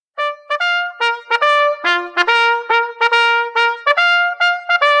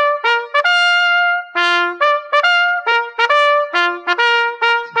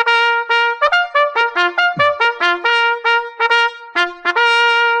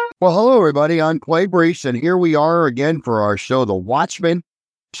Well, hello, everybody. I'm Clay Brees, and here we are again for our show, The Watchman,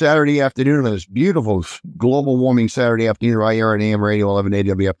 Saturday afternoon on this beautiful global warming Saturday afternoon right here on AM Radio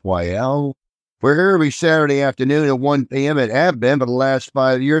 1180 WFYL. We're here every Saturday afternoon at 1 p.m. It have been for the last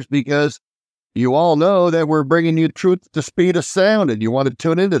 5 years because you all know that we're bringing you truth at the speed of sound, and you want to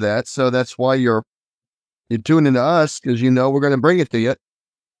tune into that. So that's why you're tuning into us, because you know we're going to bring it to you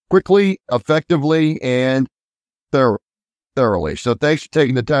quickly, effectively, and thoroughly. So thanks for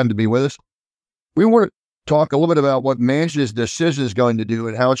taking the time to be with us. We want to talk a little bit about what Manchin's decision is going to do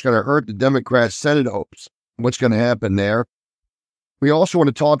and how it's going to hurt the Democrats' Senate hopes, what's going to happen there. We also want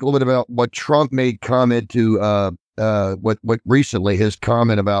to talk a little bit about what Trump made comment to, what recently his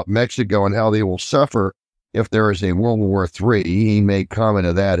comment about Mexico and how they will suffer if there is a World War III. He made comment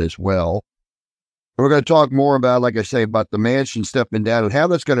of that as well. We're going to talk more about, like I say, about the Manchin stepping down and how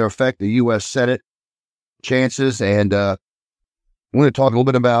that's going to affect the U.S. Senate chances. And we're going to talk a little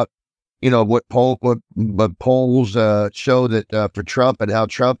bit about, what polls show that for Trump and how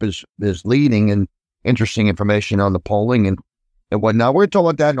Trump is leading, and interesting information on the polling and whatnot. We're going to talk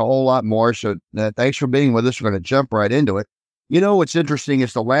about that and a whole lot more. So thanks for being with us. We're going to jump right into it. What's interesting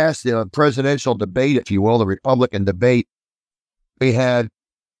is the last presidential debate, if you will, the Republican debate. We had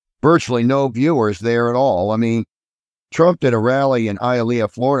virtually no viewers there at all. I mean, Trump did a rally in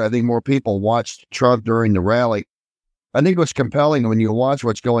Hialeah, Florida. I think more people watched Trump during the rally. I think what's compelling when you watch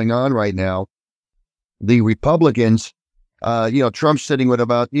what's going on right now, the Republicans, Trump's sitting with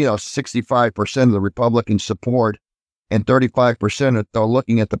about, 65% of the Republican support, and 35% are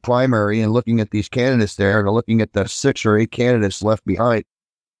looking at the primary and looking at these candidates there, and are looking at the 6 or 8 candidates left behind.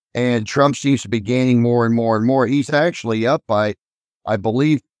 And Trump seems to be gaining more and more and more. He's actually up by, I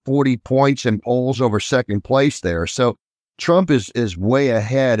believe, 40 points in polls over second place there. So Trump is way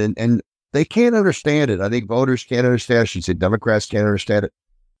ahead, and they can't understand it. I think voters can't understand it. I should say Democrats can't understand it.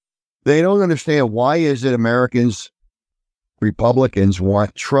 They don't understand why is it Republicans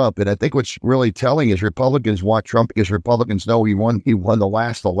want Trump. And I think what's really telling is Republicans want Trump because Republicans know he won the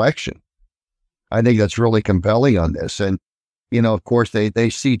last election. I think that's really compelling on this. And, of course, they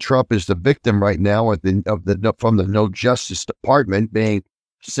see Trump as the victim right now from the No Justice Department being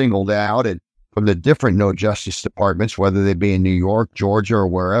singled out, and from the different No Justice Departments, whether they be in New York, Georgia, or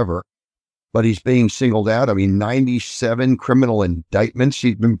wherever. But he's being singled out. I mean, 97 criminal indictments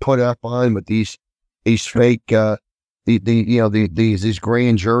he's been put up on with these fake, these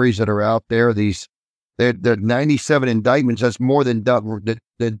grand juries that are out there. They're 97 indictments. That's more than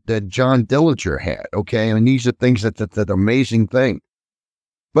that John Dillinger had. Okay, I mean, these are things that amazing thing.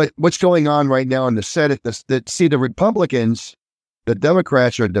 But what's going on right now in the Senate? The Republicans, the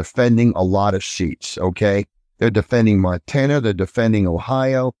Democrats are defending a lot of seats. Okay, they're defending Montana. They're defending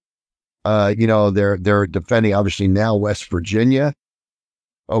Ohio. They're defending, obviously, now West Virginia.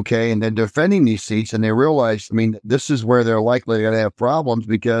 Okay, and they're defending these seats, and they realize, I mean, this is where they're likely going to have problems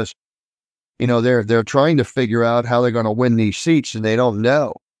because, they're trying to figure out how they're going to win these seats, and they don't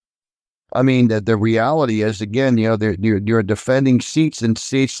know. I mean, the reality is, again, you're defending seats, and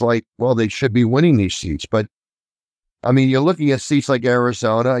seats like, well, they should be winning these seats. But, I mean, you're looking at seats like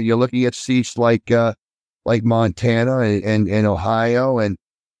Arizona, you're looking at seats like Montana and Ohio, and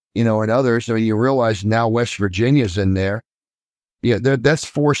and others. I mean, you realize now West Virginia's in there. Yeah, that's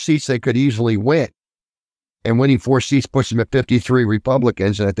 4 seats they could easily win. And winning 4 seats puts them at 53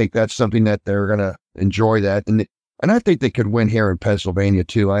 Republicans, and I think that's something that they're going to enjoy that. And I think they could win here in Pennsylvania,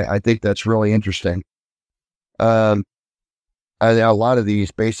 too. I think that's really interesting. A lot of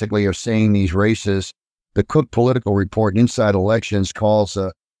these basically are seeing these races. The Cook Political Report, Inside Elections, calls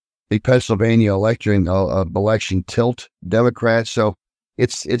the Pennsylvania election tilt Democrats. So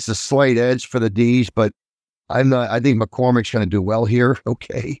it's a slight edge for the D's, but I think McCormick's going to do well here.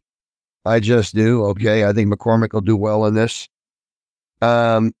 Okay. I just do. Okay. I think McCormick will do well in this.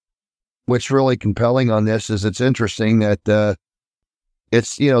 What's really compelling on this is it's interesting that,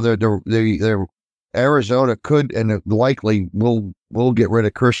 it's, the Arizona could and likely will get rid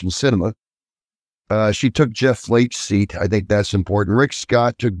of Kirsten Sinema. She took Jeff Flake's seat. I think that's important. Rick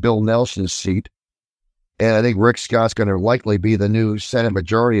Scott took Bill Nelson's seat. And I think Rick Scott's going to likely be the new Senate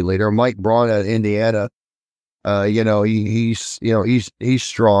Majority Leader. Mike Braun out of Indiana, he's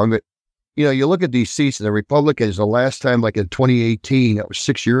strong. But, you look at these seats, and the Republicans, the last time, like in 2018, that was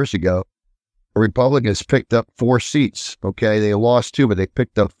 6 years ago, the Republicans picked up 4 seats. Okay, they lost 2, but they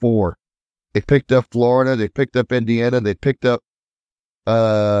picked up 4. They picked up Florida. They picked up Indiana. They picked up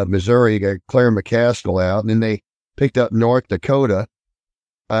Missouri. You got Claire McCaskill out, and then they picked up North Dakota.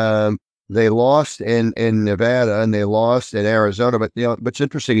 They lost in Nevada, and they lost in Arizona. But what's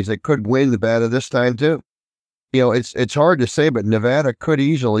interesting is they could win Nevada this time too. it's hard to say, but Nevada could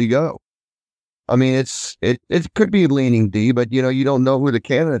easily go. I mean, it could be leaning D, but you don't know who the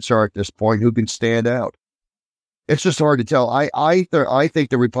candidates are at this point who can stand out. It's just hard to tell. I think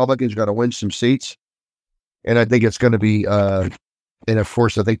the Republicans are going to win some seats, and I think it's going to be, and of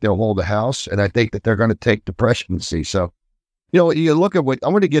course, I think they'll hold the House, and I think that they're going to take the presidency. So, you look at I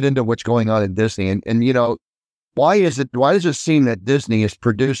want to get into what's going on in Disney, and why does it seem that Disney is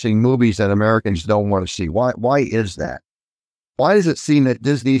producing movies that Americans don't want to see? Why is that? Why does it seem that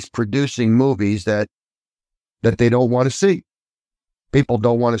Disney's producing movies that they don't want to see? People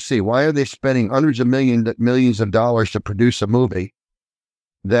don't want to see. Why are they spending hundreds of millions of dollars to produce a movie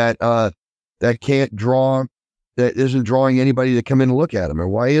that can't draw, that isn't drawing anybody to come in and look at them? Or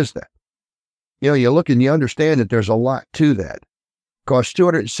why is that? You look and you understand that there's a lot to that. It costs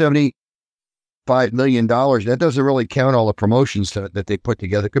 $275 million. That doesn't really count all the promotions that they put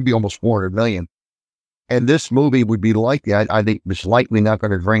together. It could be almost $400 million. And this movie would be likely, I think it's likely not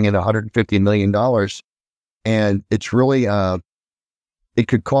going to bring in $150 million. And it's really, it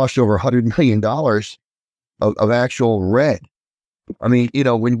could cost over $100 million of actual red. I mean,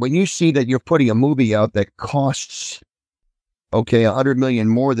 when you see that you're putting a movie out that costs, $100 million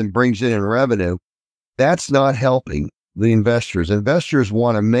more than brings in revenue, that's not helping the investors. Investors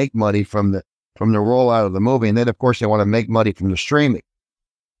want to make money from the rollout of the movie. And then, of course, they want to make money from the streaming.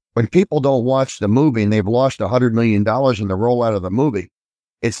 When people don't watch the movie and they've lost $100 million in the rollout of the movie,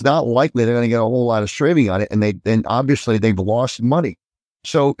 it's not likely they're going to get a whole lot of streaming on it. And then obviously they've lost money.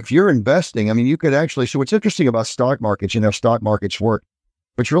 So if you're investing, I mean, you could actually, so what's interesting about stock markets, stock markets work.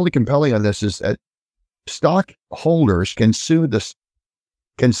 What's really compelling on this is that stockholders can sue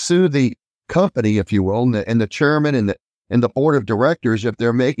the company, if you will, and the chairman and the board of directors if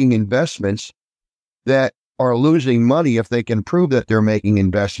they're making investments that are losing money, if they can prove that they're making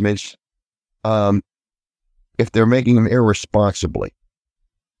investments, if they're making them irresponsibly.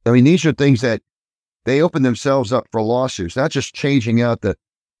 I mean, these are things that they open themselves up for lawsuits, not just changing out the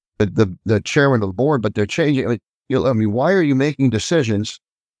chairman of the board, but they're changing. I mean, why are you making decisions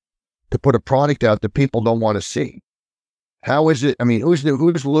to put a product out that people don't want to see? How is it? I mean,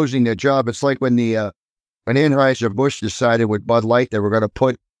 who's losing their job? It's like when when Anheuser-Busch decided with Bud Light they were going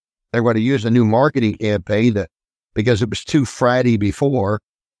to use a new marketing campaign because it was too fratty before.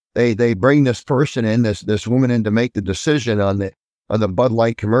 They bring this person in, this woman in to make the decision on the Bud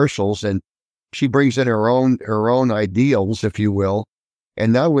Light commercials, and she brings in her own ideals, if you will.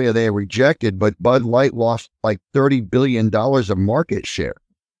 And not only are they rejected, but Bud Light lost like $30 billion of market share.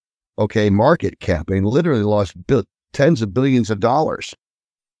 Market cap. They literally lost tens of billions of dollars.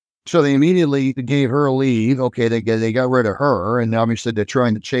 So they immediately gave her a leave. They got rid of her, and obviously they're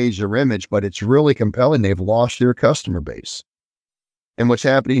trying to change their image, but it's really compelling. They've lost their customer base. And what's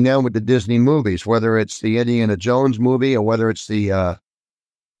happening now with the Disney movies, whether it's the Indiana Jones movie or whether it's the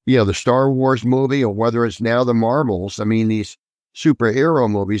Star Wars movie or whether it's now the Marvels, I mean, these superhero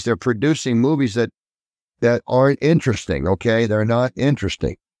movies, they're producing movies that aren't interesting. They're not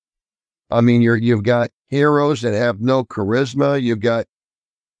interesting. I mean, you've got heroes that have no charisma. You've got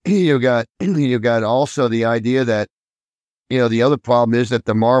also the idea that, the other problem is that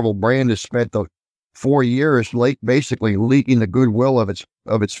the Marvel brand has spent the 4 years basically leaking the goodwill of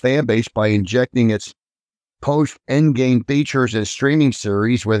its fan base by injecting its post-endgame features and streaming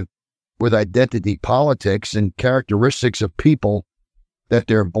series with identity politics and characteristics of people that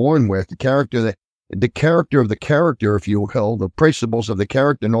they're born with. The character of the character, if you will, the principles of the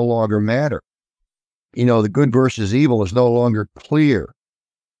character no longer matter. The good versus evil is no longer clear.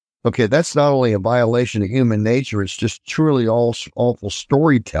 That's not only a violation of human nature, it's just truly awful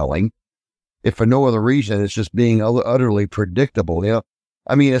storytelling. If for no other reason, it's just being utterly predictable.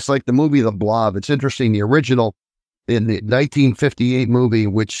 I mean, it's like the movie The Blob. It's interesting. The original, in the 1958 movie,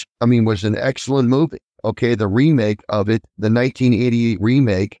 which, I mean, was an excellent movie. The remake of it, the 1988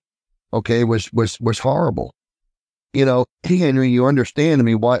 remake, was horrible. And you understand, I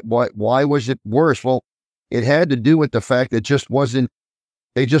mean, why was it worse? Well, it had to do with the fact that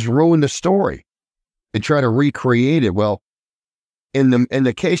they just ruined the story. They try to recreate it. Well, in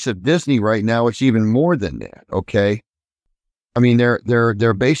the case of Disney right now, it's even more than that. I mean,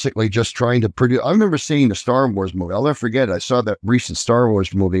 they're basically just trying to produce. I remember seeing the Star Wars movie. I'll never forget it. I saw that recent Star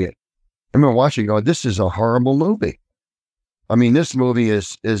Wars movie. I remember watching it going, this is a horrible movie. I mean, this movie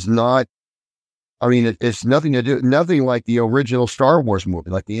is not, I mean, it's nothing like the original Star Wars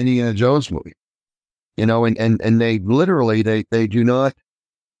movie, like the Indiana Jones movie, and they literally, they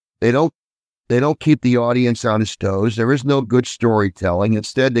don't keep the audience on its toes. There is no good storytelling.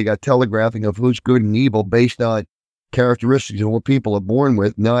 Instead, they got telegraphing of who's good and evil based on characteristics of what people are born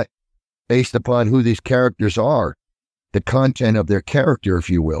with, not based upon who these characters are, the content of their character, if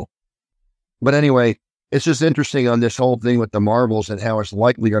you will. But anyway, it's just interesting on this whole thing with the Marvels and how it's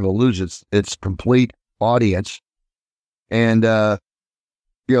likely going to lose its complete audience. And,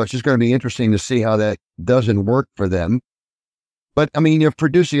 it's just going to be interesting to see how that doesn't work for them. But I mean, you're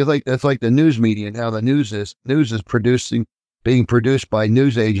producing, it's like the news media and how the news is being produced by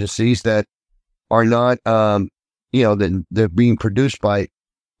news agencies that are not, they're being produced by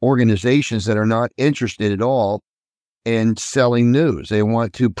organizations that are not interested at all in selling news. They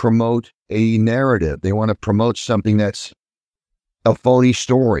want to promote a narrative. They want to promote something that's a phony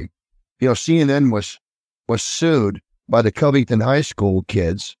story. CNN was sued by the Covington High School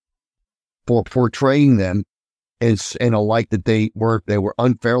kids for portraying them in a light that they were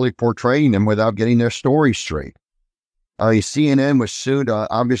unfairly portraying them without getting their story straight. CNN was sued,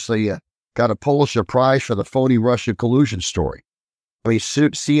 obviously got a Pulitzer Prize for the phony Russia collusion story.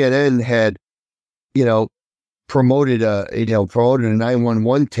 CNN had, promoted a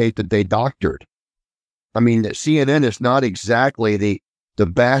 911 tape that they doctored. CNN is not exactly the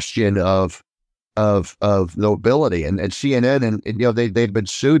bastion of nobility, and CNN, and they've been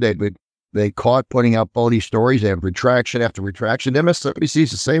sued. They caught putting out phony stories. They have retraction after retraction. MSNBC is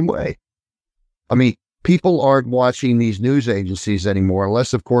the same way. People aren't watching these news agencies anymore,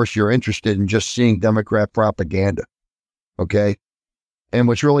 unless, of course, you're interested in just seeing Democrat propaganda. Okay? And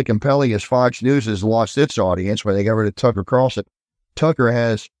what's really compelling is Fox News has lost its audience when they got rid of Tucker Carlson. Tucker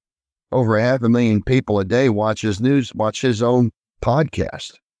has over 500,000 people a day watch his own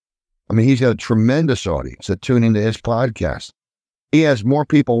podcast. He's got a tremendous audience that tune into his podcast. He has more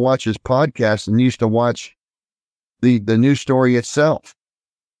people watch his podcast than used to watch the news story itself.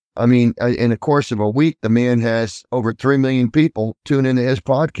 In the course of a week, the man has over 3 million people tune into his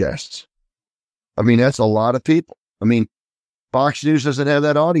podcasts. That's a lot of people. Fox News doesn't have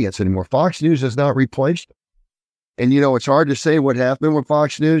that audience anymore. Fox News has not replaced it. And, it's hard to say what happened with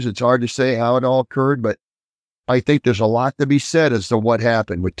Fox News. It's hard to say how it all occurred, but I think there's a lot to be said as to what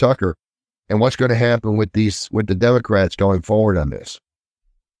happened with Tucker and what's going to happen with the Democrats going forward on this.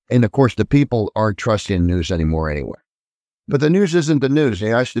 And of course, the people aren't trusting news anymore anyway. But the news isn't the news.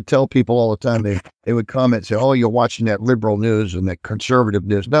 I used to tell people all the time, they would comment, say, oh, you're watching that liberal news and that conservative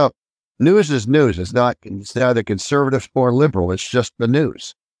news. No, news is news. It's neither conservative nor liberal. It's just the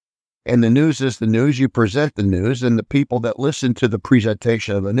news. And the news is the news. You present the news, and the people that listen to the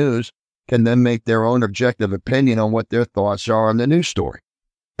presentation of the news can then make their own objective opinion on what their thoughts are on the news story.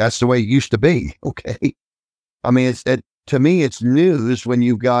 That's the way it used to be, okay? To me, it's news when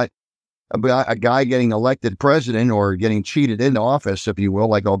you've got a guy getting elected president or getting cheated into office, if you will,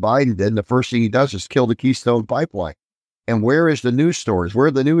 like Biden did. And the first thing he does is kill the Keystone Pipeline. And where is the news stories? Where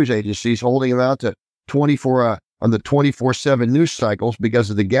are the news agencies holding him out to 24/7 news cycles because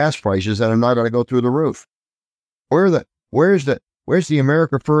of the gas prices that are not going to go through the roof? Where's the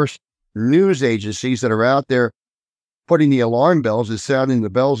America First news agencies that are out there putting the alarm bells and sounding the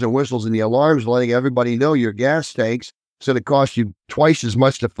bells and whistles and the alarms, letting everybody know your gas tanks, so it costs you twice as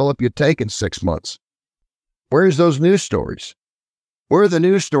much to fill up your tank in 6 months? Where's those news stories? Where are the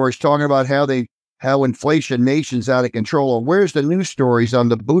news stories talking about how inflation nation's out of control? Or where's the news stories on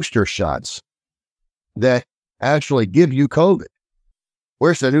the booster shots that actually give you COVID?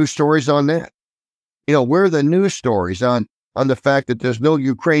 Where's the news stories on that? Where are the news stories on the fact that there's no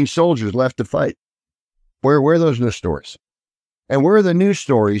Ukraine soldiers left to fight? Where are those news stories? And where are the news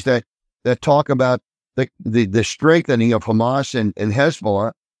stories that talk about the strengthening of Hamas and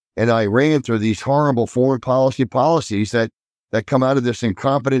Hezbollah and Iran through these horrible foreign policies that come out of this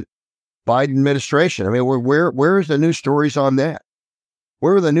incompetent Biden administration? Where is the news stories on that?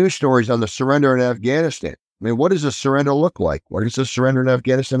 Where are the news stories on the surrender in Afghanistan? What does a surrender look like? What does a surrender in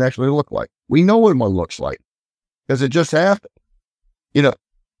Afghanistan actually look like? We know what one looks like because it just happened.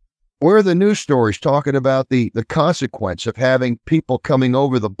 Where are the news stories talking about the consequence of having people coming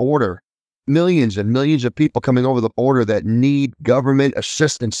over the border, millions and millions of people coming over the border that need government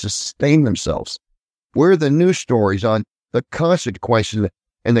assistance to sustain themselves? Where are the news stories on the consequences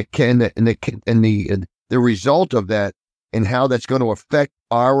and the result of that and how that's going to affect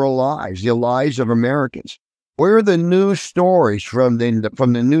our lives, the lives of Americans? Where are the news stories from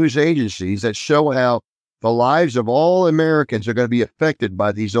the news agencies that show how the lives of all Americans are going to be affected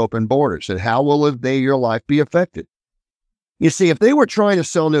by these open borders, and how will your life be affected? You see, if they were trying to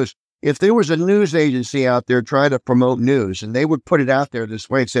sell news, if there was a news agency out there trying to promote news, and they would put it out there this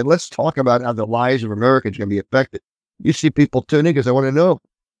way and say, let's talk about how the lives of Americans are going to be affected, you see people tuning because they want to know.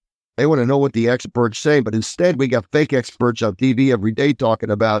 They want to know what the experts say, but instead we got fake experts on TV every day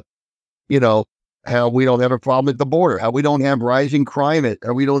talking about, how we don't have a problem at the border, how we don't have rising crime,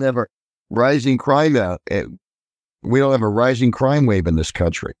 how we don't have rising crime out. We don't have a rising crime wave in this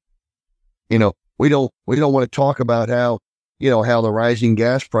country. We don't want to talk about how the rising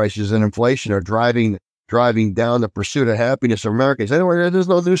gas prices and inflation are driving down the pursuit of happiness of Americans. Anyway, there's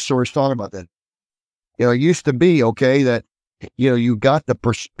no news source talking about that. It used to be, okay, that, you got the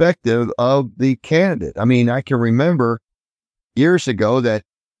perspective of the candidate. I mean, I can remember years ago that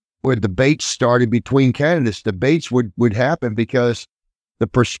when debates started between candidates, debates would happen because the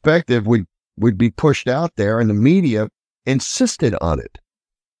perspective would be pushed out there and the media insisted on it.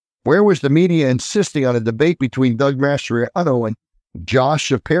 Where was the media insisting on a debate between Doug Mastriano and Josh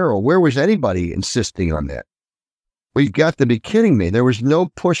Shapiro? Where was anybody insisting on that? We've got to be kidding me. There was no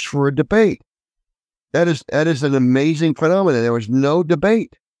push for a debate. That is an amazing phenomenon. There was no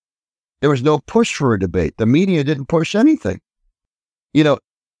debate. There was no push for a debate. The media didn't push anything.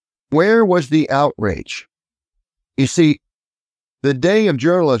 Where was the outrage? You see, the day of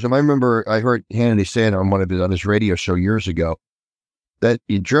journalism, I remember I heard Hannity saying on his radio show years ago that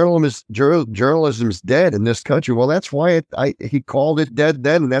journalism is dead in this country. Well, that's why he called it dead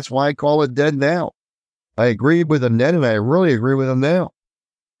then, and that's why I call it dead now. I agreed with him then, and I really agree with him now.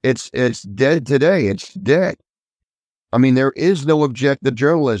 It's dead today. It's dead. I mean, there is no objective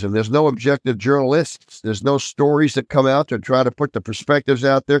journalism. There's no objective journalists. There's no stories that come out to try to put the perspectives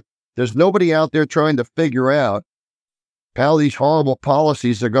out there. There's nobody out there trying to figure out how these horrible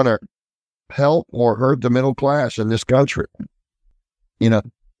policies are going to help or hurt the middle class in this country.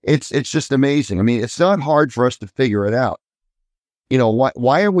 It's just amazing. I mean, it's not hard for us to figure it out.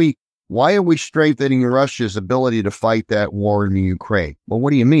 Why are we strengthening Russia's ability to fight that war in the Ukraine? Well,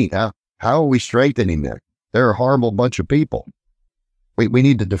 what do you mean? How are we strengthening them? They're a horrible bunch of people. We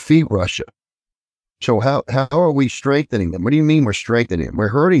need to defeat Russia. So how are we strengthening them? What do you mean we're strengthening them? We're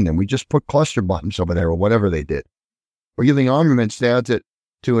hurting them. We just put cluster buttons over there or whatever they did. We're giving armaments down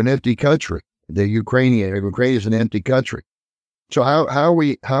to an empty country. Ukraine is an empty country. So how are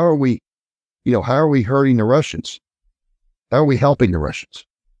we hurting the Russians? How are we helping the Russians?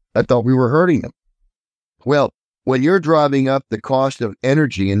 I thought we were hurting them. Well, when you're driving up the cost of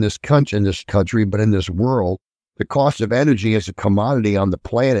energy in this country, but in this world, the cost of energy as a commodity on the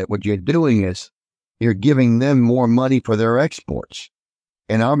planet, what you're doing is you're giving them more money for their exports.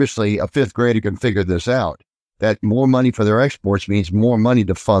 And obviously, a fifth grader can figure this out, that more money for their exports means more money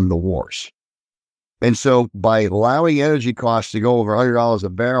to fund the wars. And so by allowing energy costs to go over $100 a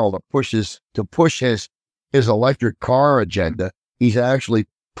barrel to push his electric car agenda, he's actually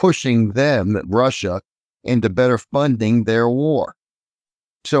pushing them, Russia, into better funding their war.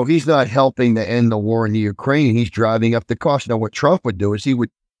 So he's not helping to end the war in the Ukraine. He's driving up the cost. Now, what Trump would do is he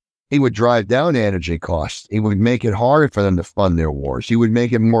would drive down energy costs. He would make it harder for them to fund their wars. He would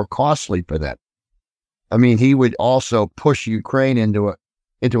make it more costly for them. I mean, he would also push Ukraine into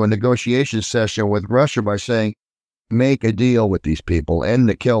a negotiation session with Russia by saying, make a deal with these people, end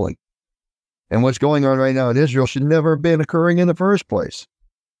the killing. And what's going on right now in Israel should never have been occurring in the first place.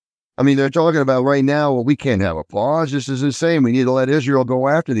 I mean, they're talking about right now, well, we can't have a pause. This is insane. We need to let Israel go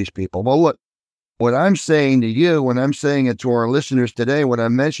after these people. Well, look, what I'm saying to you, when I'm saying it to our listeners today, when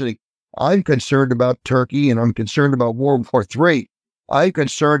I'm mentioning, I'm concerned about Turkey and I'm concerned about World War III. I'm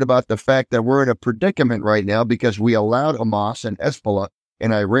concerned about the fact that we're in a predicament right now because we allowed Hamas and Hezbollah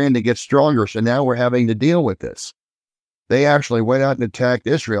and Iran to get stronger. So now we're having to deal with this. They actually went out and attacked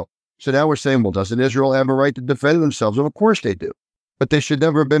Israel. So now we're saying, well, doesn't Israel have a right to defend themselves? Well, of course they do. But they should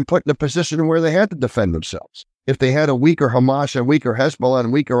never have been put in a position where they had to defend themselves. If they had a weaker Hamas and weaker Hezbollah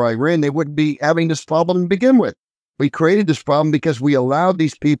and weaker Iran, they wouldn't be having this problem to begin with. We created this problem because we allowed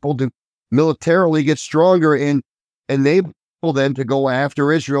these people to militarily get stronger and enable them to go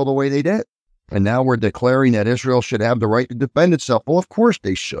after Israel the way they did. And now we're declaring that Israel should have the right to defend itself. Well, of course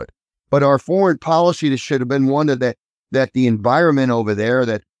they should. But our foreign policy should have been one that the environment over there,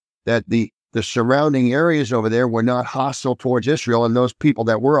 that the surrounding areas over there were not hostile towards Israel, and those people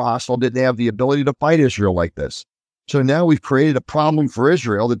that were hostile didn't have the ability to fight Israel like this. So now we've created a problem for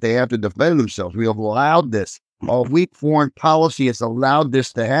Israel that they have to defend themselves. We have allowed this. Our weak foreign policy has allowed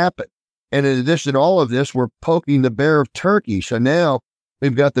this to happen. And in addition to all of this, we're poking the bear of Turkey. So now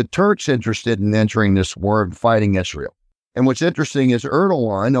we've got the Turks interested in entering this war and fighting Israel. And what's interesting is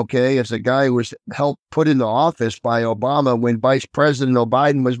Erdogan, okay, is a guy who was helped put into office by Obama when Vice President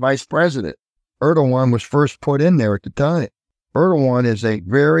Biden was vice president. Erdogan was first put in there at the time. Erdogan is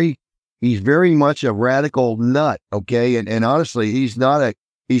he's very much a radical nut, okay? And honestly, he's not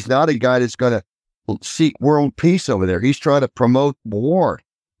a guy that's going to seek world peace over there. He's trying to promote war.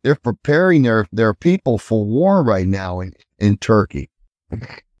 They're preparing their people for war right now in Turkey.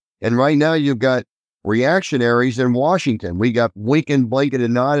 And right now you've got reactionaries in Washington. We got Lincoln, Blinken,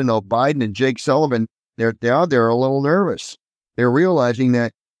 and Nod, and Biden and Jake Sullivan. They're out there a little nervous. They're realizing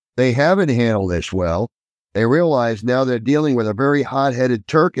that they haven't handled this well. They realize now they're dealing with a very hot-headed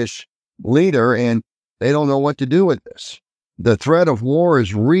Turkish leader, and they don't know what to do with this. The threat of war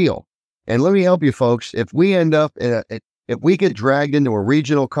is real. And let me help you, folks. If we end up if we get dragged into a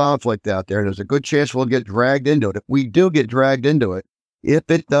regional conflict out there, and there's a good chance we'll get dragged into it. If we do get dragged into it, if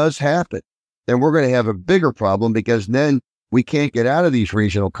it does happen, then we're going to have a bigger problem, because then we can't get out of these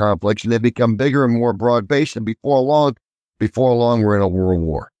regional conflicts, and they become bigger and more broad-based. And before long, we're in a world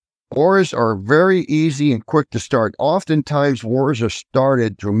war. Wars are very easy and quick to start. Oftentimes, wars are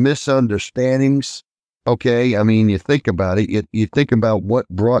started through misunderstandings. Okay, I mean, you think about it. You think about what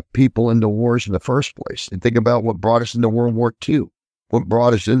brought people into wars in the first place. And think about what brought us into World War II. What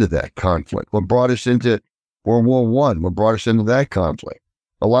brought us into that conflict? What brought us into World War I? What brought us into that conflict?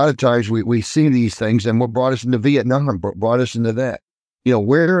 A lot of times we see these things, and what brought us into Vietnam brought us into that. You know,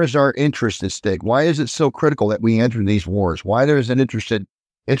 where is our interest at stake? Why is it so critical that we enter these wars? Why is it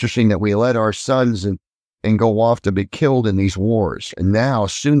interesting that we let our sons and go off to be killed in these wars, and now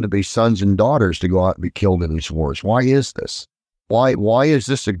soon to be sons and daughters to go out and be killed in these wars? Why is this? Why is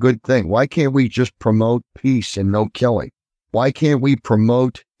this a good thing? Why can't we just promote peace and no killing? Why can't we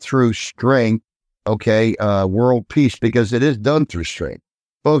promote through strength, world peace? Because it is done through strength.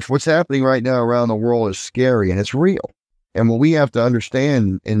 Folks, what's happening right now around the world is scary, and it's real. And what we have to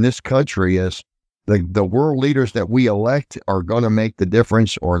understand in this country is the world leaders that we elect are going to make the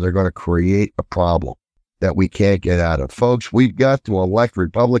difference, or they're going to create a problem that we can't get out of. Folks, we've got to elect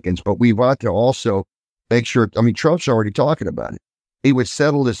Republicans, but we've got to also make sure, Trump's already talking about it. He would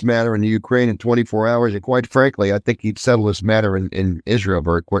settle this matter in the Ukraine in 24 hours, and quite frankly, I think he'd settle this matter in Israel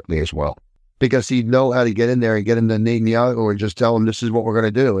very quickly as well, because he'd know how to get in there and get into Netanyahu and just tell him this is what we're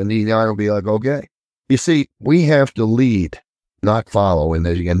going to do, and Netanyahu will be like, okay. You see, we have to lead, not follow in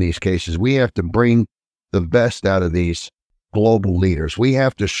these cases. We have to bring the best out of these global leaders. We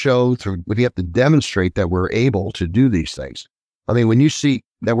have to we have to demonstrate that we're able to do these things. I mean, when you see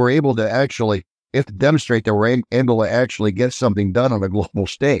that we're able to actually, you have to demonstrate that we're able to actually get something done on a global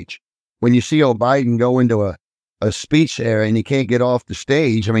stage. When you see Biden go into a speech there and he can't get off the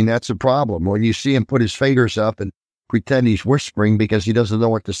stage, I mean, that's a problem. When you see him put his fingers up and pretend he's whispering because he doesn't know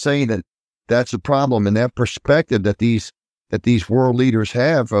what to say, then that's a problem. And that perspective that these world leaders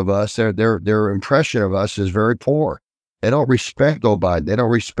have of us, their impression of us is very poor. They don't respect Biden. They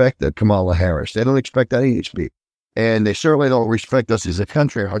don't respect Kamala Harris. They don't expect any of these people. And they certainly don't respect us as a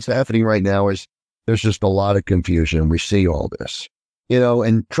country. What's happening right now is there's just a lot of confusion. We see all this. You know,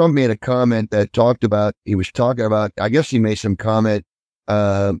 and Trump made a comment that I guess he made some comment.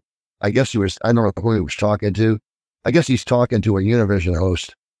 I don't know who he was talking to. I guess he's talking to a Univision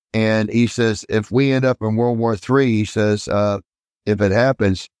host. And he says, if we end up in World War III, he says, if it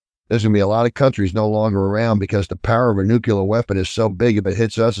happens, there's going to be a lot of countries no longer around, because the power of a nuclear weapon is so big, if it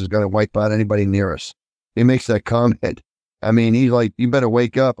hits us, it's going to wipe out anybody near us. He makes that comment. I mean, he's like, you better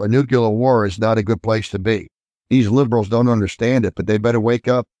wake up. A nuclear war is not a good place to be. These liberals don't understand it, but they better wake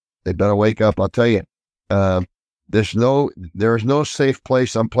up. They better wake up. I'll tell you, there's no safe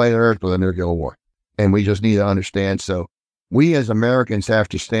place on planet Earth with a nuclear war. And we just need to understand. So we as Americans have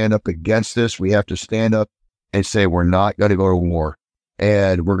to stand up against this. We have to stand up and say, we're not going to go to war.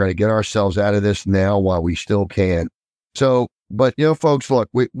 And we're going to get ourselves out of this now while we still can. So, but, folks, look,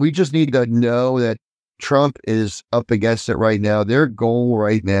 we just need to know that Trump is up against it right now. Their goal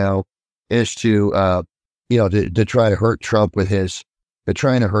right now is to try to hurt Trump with they're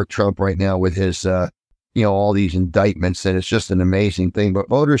trying to hurt Trump right now with his, all these indictments. And it's just an amazing thing. But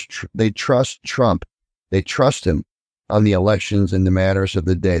voters, they trust Trump. They trust him on the elections and the matters of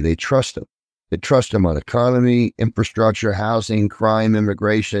the day. They trust him. They trust him on economy, infrastructure, housing, crime,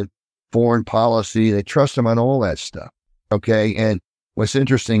 immigration, foreign policy. They trust him on all that stuff. Okay. And what's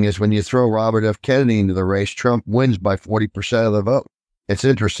interesting is when you throw Robert F. Kennedy into the race, Trump wins by 40% of the vote. It's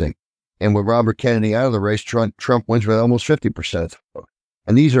interesting. And with Robert Kennedy out of the race, Trump wins with almost 50% of the vote.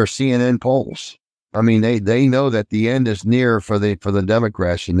 And these are CNN polls. I mean, they know that the end is near for the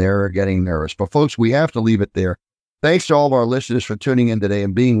Democrats, and they're getting nervous. But folks, we have to leave it there. Thanks to all of our listeners for tuning in today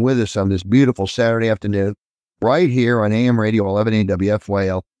and being with us on this beautiful Saturday afternoon, right here on AM Radio 1180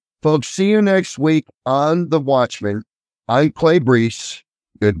 WFYL. Folks, see you next week on The Watchman. I'm Clay Brees.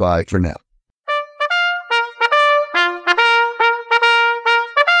 Goodbye for now.